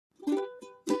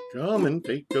Come and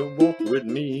take a walk with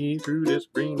me through this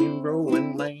green and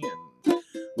growing land.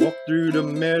 Walk through the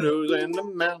meadows and the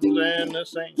mountains and the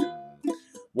sand.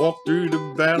 Walk through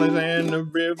the valleys and the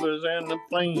rivers and the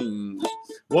plains.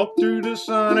 Walk through the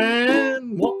sun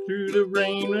and walk through the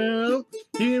rain. Well,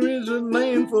 here is a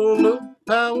land full of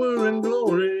power and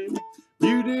glory,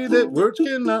 beauty that words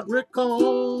cannot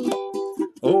recall.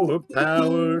 Oh, her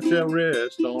power shall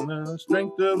rest on the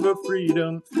strength of her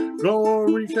freedom.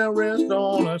 Glory shall rest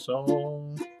on us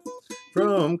all.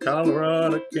 From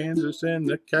Colorado, Kansas, and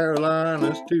the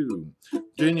Carolinas too.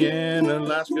 Virginia and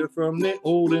Alaska, from the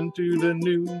old into the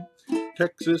new.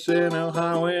 Texas and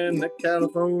Ohio and the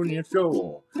California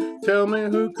shore. Tell me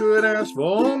who could ask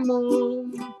for more?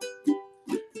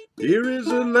 Here is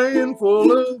a land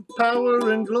full of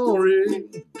power and glory,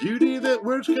 beauty that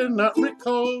words cannot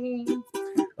recall.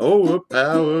 Oh, her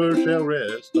power shall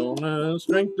rest on the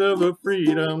strength of her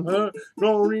freedom. Her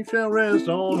glory shall rest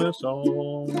on us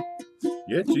all.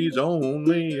 Yet she's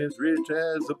only as rich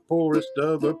as the poorest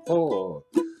of her poor,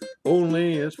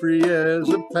 only as free as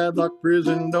a padlocked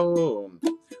prison door,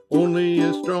 only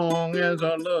as strong as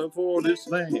our love for this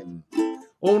land,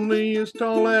 only as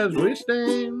tall as we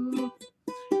stand.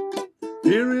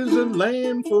 Here is a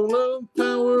land full of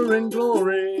power and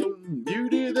glory,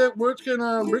 beauty that words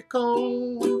cannot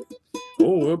recall.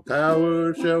 Oh, her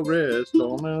power shall rest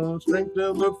on the strength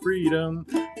of her freedom.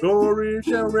 Glory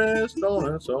shall rest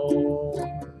on us all.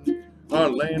 Our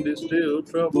land is still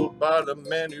troubled by the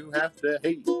men who have to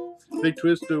hate. They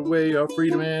twist away our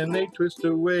freedom and they twist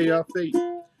away our fate.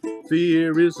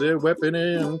 Fear is their weapon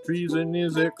and treason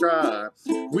is their cry.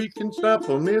 We can stop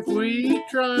them if we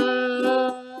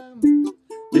try.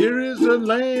 Here is a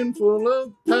land full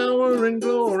of power and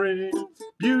glory,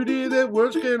 beauty that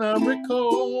words cannot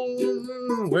recall.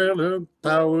 Well, her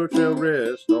power shall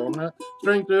rest on the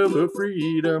strength of her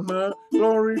freedom. Her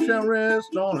glory shall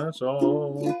rest on us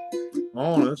all,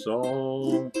 on us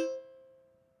all.